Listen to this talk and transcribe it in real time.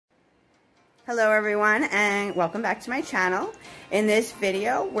Hello everyone and welcome back to my channel. In this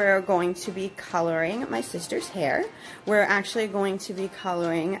video we're going to be coloring my sister's hair. We're actually going to be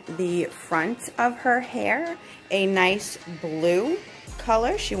coloring the front of her hair a nice blue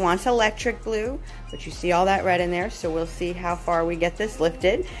color. She wants electric blue, but you see all that red in there, so we'll see how far we get this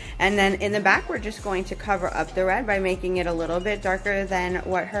lifted. And then in the back we're just going to cover up the red by making it a little bit darker than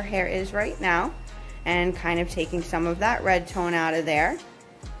what her hair is right now and kind of taking some of that red tone out of there.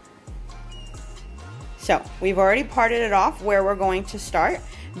 So we've already parted it off where we're going to start.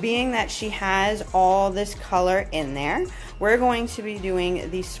 Being that she has all this color in there, we're going to be doing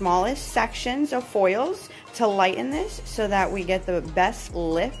the smallest sections of foils to lighten this so that we get the best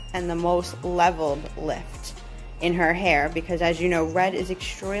lift and the most leveled lift in her hair, because as you know, red is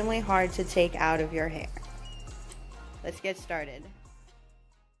extremely hard to take out of your hair. Let's get started.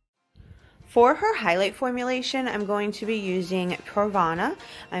 For her highlight formulation, I'm going to be using Pravana.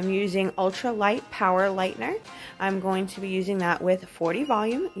 I'm using Ultra Light Power Lightener. I'm going to be using that with 40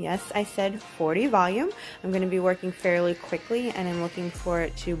 volume. Yes, I said 40 volume. I'm going to be working fairly quickly, and I'm looking for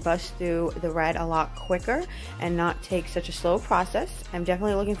it to bust through the red a lot quicker and not take such a slow process. I'm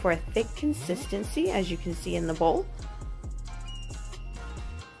definitely looking for a thick consistency, as you can see in the bowl.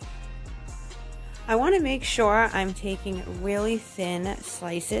 I want to make sure I'm taking really thin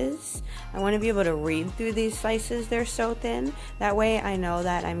slices. I want to be able to read through these slices, they're so thin. That way I know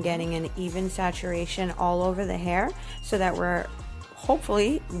that I'm getting an even saturation all over the hair so that we're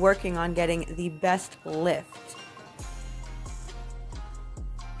hopefully working on getting the best lift.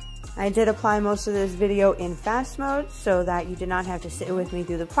 I did apply most of this video in fast mode so that you did not have to sit with me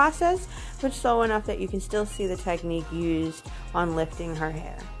through the process, but slow enough that you can still see the technique used on lifting her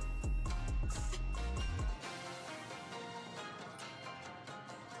hair.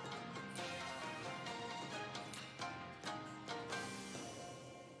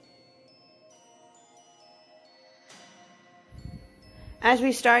 As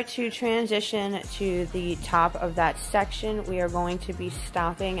we start to transition to the top of that section, we are going to be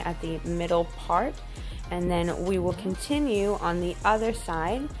stopping at the middle part, and then we will continue on the other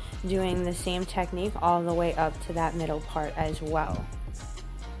side doing the same technique all the way up to that middle part as well.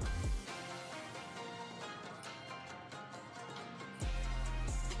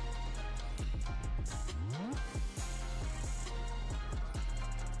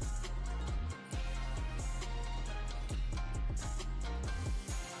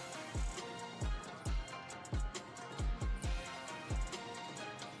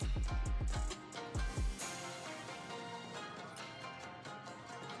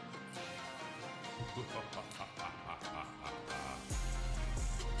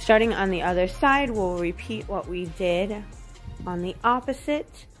 Starting on the other side, we'll repeat what we did on the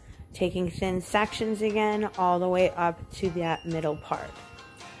opposite, taking thin sections again all the way up to that middle part.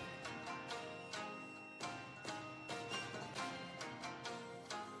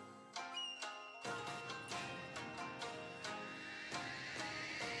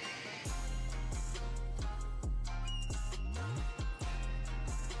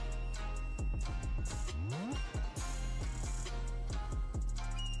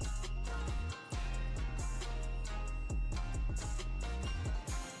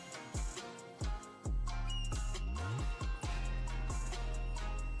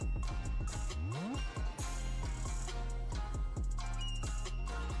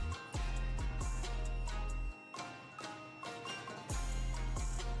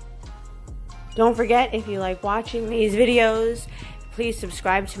 Don't forget, if you like watching these videos, please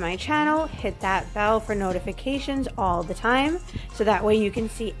subscribe to my channel, hit that bell for notifications all the time, so that way you can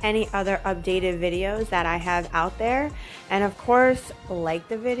see any other updated videos that I have out there. And of course, like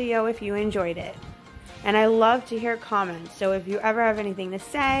the video if you enjoyed it. And I love to hear comments, so if you ever have anything to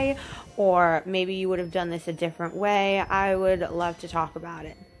say, or maybe you would have done this a different way, I would love to talk about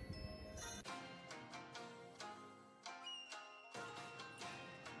it.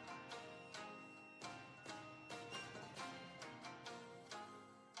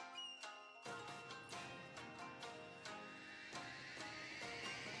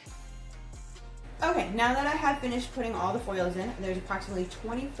 Okay, now that I have finished putting all the foils in, there's approximately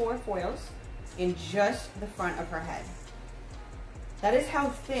 24 foils in just the front of her head. That is how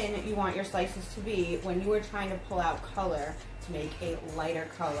thin you want your slices to be when you are trying to pull out color to make a lighter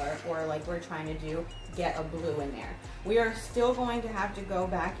color, or like we're trying to do, get a blue in there. We are still going to have to go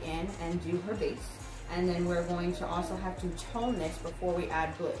back in and do her base, and then we're going to also have to tone this before we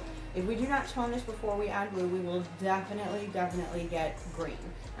add blue. If we do not tone this before we add blue, we will definitely get green.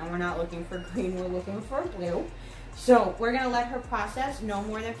 And we're not looking for green, we're looking for blue. So we're going to let her process no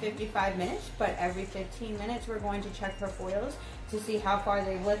more than 55 minutes, but every 15 minutes we're going to check her foils to see how far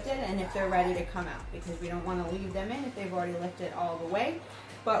they've lifted and if they're ready to come out, because we don't want to leave them in if they've already lifted all the way.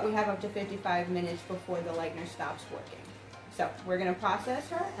 But we have up to 55 minutes before the lightener stops working. So we're going to process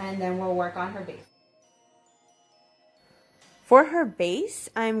her and then we'll work on her base. For her base,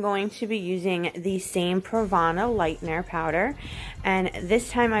 I'm going to be using the same Pravana lightener powder, and this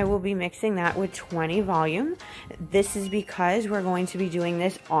time I will be mixing that with 20 volume. This is because we're going to be doing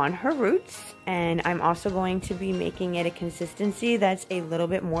this on her roots, and I'm also going to be making it a consistency that's a little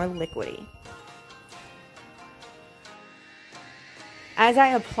bit more liquidy. As I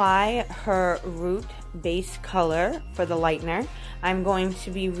apply her root base color for the lightener, I'm going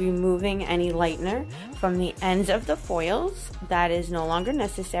to be removing any lightener from the ends of the foils. That is no longer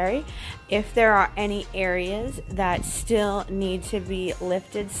necessary. If there are any areas that still need to be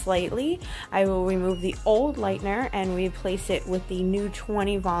lifted slightly, I will remove the old lightener and replace it with the new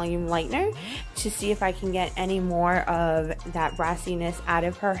 20 volume lightener to see if I can get any more of that brassiness out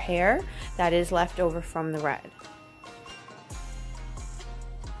of her hair that is left over from the red.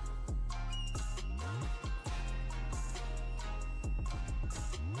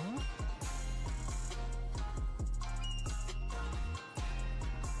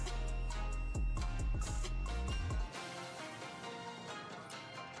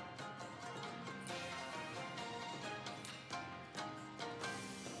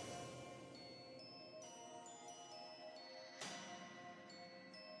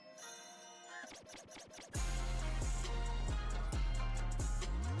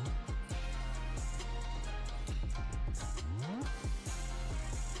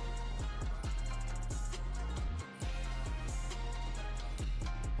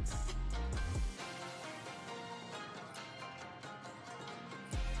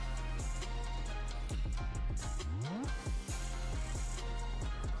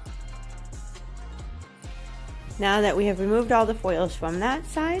 Now that we have removed all the foils from that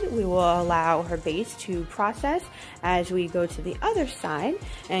side, we will allow her base to process as we go to the other side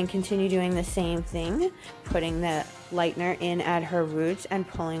and continue doing the same thing, putting the lightener in at her roots and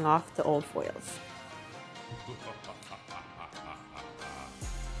pulling off the old foils.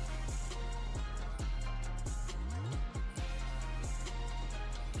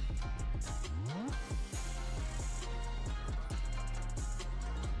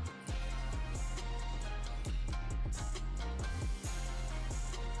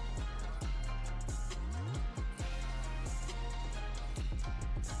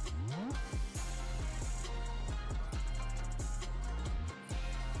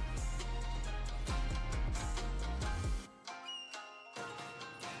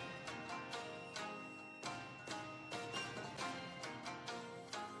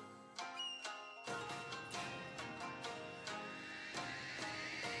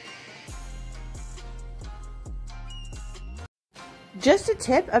 Just a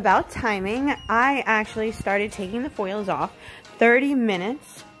tip about timing, I actually started taking the foils off 30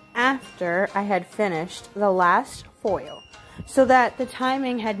 minutes after I had finished the last foil, so that the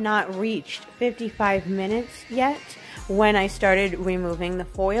timing had not reached 55 minutes yet when I started removing the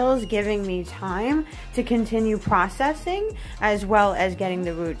foils, giving me time to continue processing as well as getting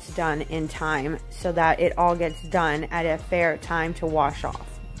the roots done in time so that it all gets done at a fair time to wash off.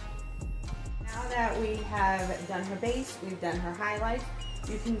 Now that we have done her base, we've done her highlights,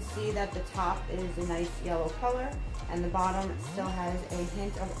 you can see that the top is a nice yellow color and the bottom still has a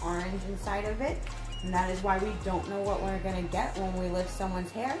hint of orange inside of it. And that is why we don't know what we're going to get when we lift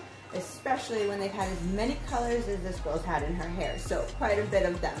someone's hair, especially when they've had as many colors as this girl's had in her hair. So quite a bit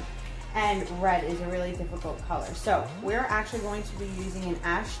of them. And red is a really difficult color. So we're actually going to be using an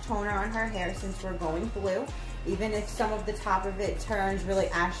ash toner on her hair since we're going blue. Even if some of the top of it turns really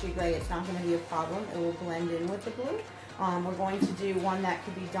ashy gray, it's not going to be a problem. It will blend in with the blue. We're going to do one that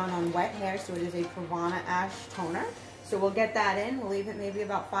could be done on wet hair, so it is a Pravana ash toner. So we'll get that in. We'll leave it maybe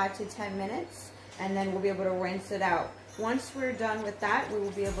about 5 to 10 minutes, and then we'll be able to rinse it out. Once we're done with that, we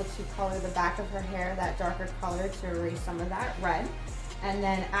will be able to color the back of her hair that darker color to erase some of that red. And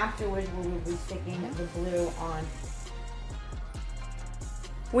then afterwards, we will be sticking the blue on.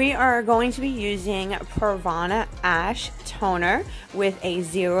 We are going to be using Pravana Ash Toner with a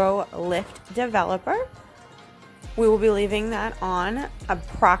Zero Lift Developer. We will be leaving that on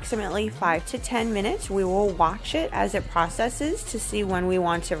approximately 5 to 10 minutes. We will watch it as it processes to see when we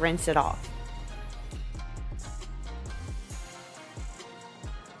want to rinse it off.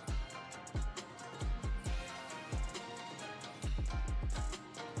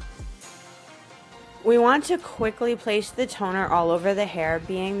 We want to quickly place the toner all over the hair,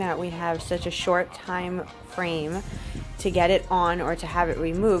 being that we have such a short time frame to get it on or to have it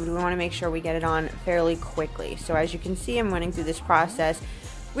removed, we want to make sure we get it on fairly quickly. So as you can see, I'm running through this process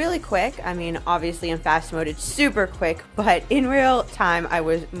really quick. I mean, obviously in fast mode it's super quick, but in real time I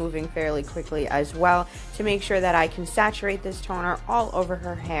was moving fairly quickly as well to make sure that I can saturate this toner all over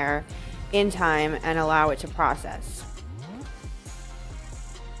her hair in time and allow it to process.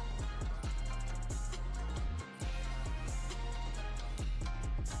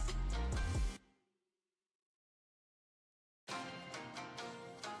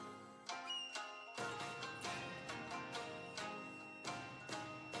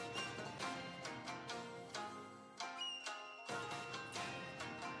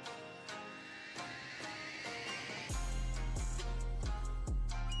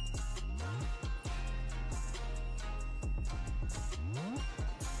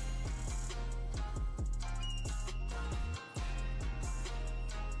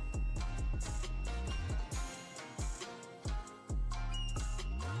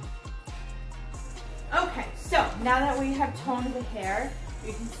 Okay, so now that we have toned the hair,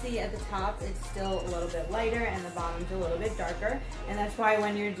 you can see at the top it's still a little bit lighter and the bottom's a little bit darker, and that's why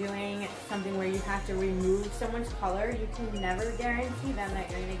when you're doing something where you have to remove someone's color, you can never guarantee them that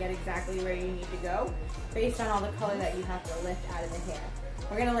you're going to get exactly where you need to go based on all the color that you have to lift out of the hair.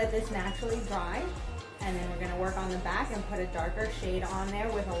 We're going to let this naturally dry, and then we're going to work on the back and put a darker shade on there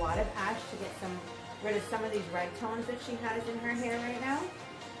with a lot of ash to get rid of some of these red tones that she has in her hair right now.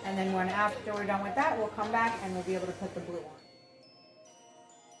 And then after we're done with that, we'll come back and we'll be able to put the blue on.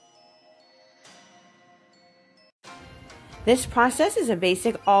 This process is a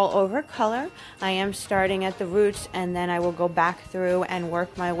basic all over color. I am starting at the roots and then I will go back through and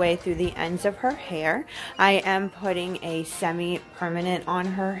work my way through the ends of her hair. I am putting a semi-permanent on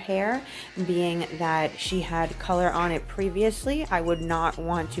her hair, being that she had color on it previously. I would not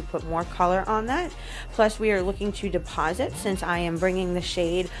want to put more color on that. Plus we are looking to deposit, since I am bringing the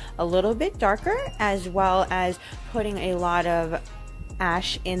shade a little bit darker, as well as putting a lot of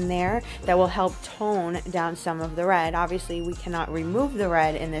ash in there that will help tone down some of the red. Obviously we cannot remove the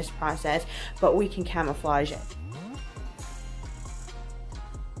red in this process, but we can camouflage it.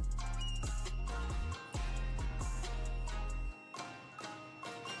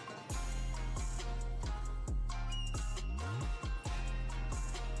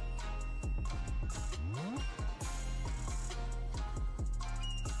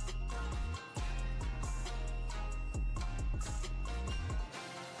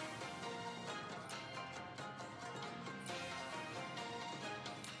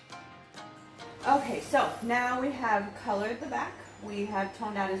 Okay, so now we have colored the back. We have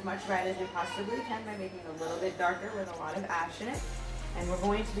toned out as much red as we possibly can by making it a little bit darker with a lot of ash in it. And we're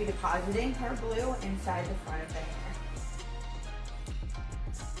going to be depositing her blue inside the front of the hair.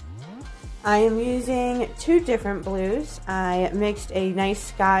 I am using two different blues. I mixed a nice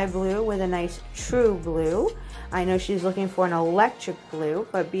sky blue with a nice true blue. I know she's looking for an electric blue,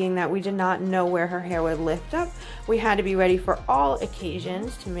 but being that we did not know where her hair would lift up, we had to be ready for all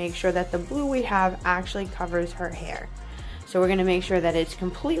occasions to make sure that the blue we have actually covers her hair. So we're going to make sure that it's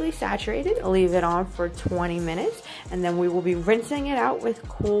completely saturated, leave it on for 20 minutes, and then we will be rinsing it out with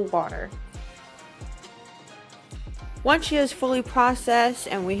cool water. Once she is fully processed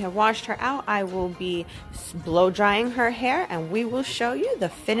and we have washed her out, I will be blow drying her hair and we will show you the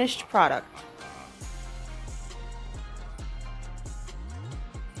finished product.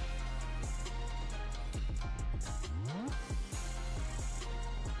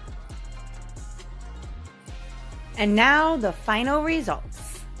 And now the final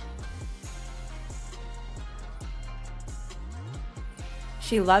results.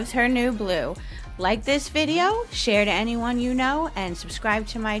 She loves her new blue. Like this video, share to anyone you know, and subscribe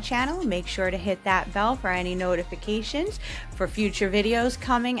to my channel. Make sure to hit that bell for any notifications for future videos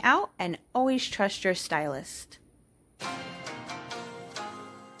coming out, and always trust your stylist.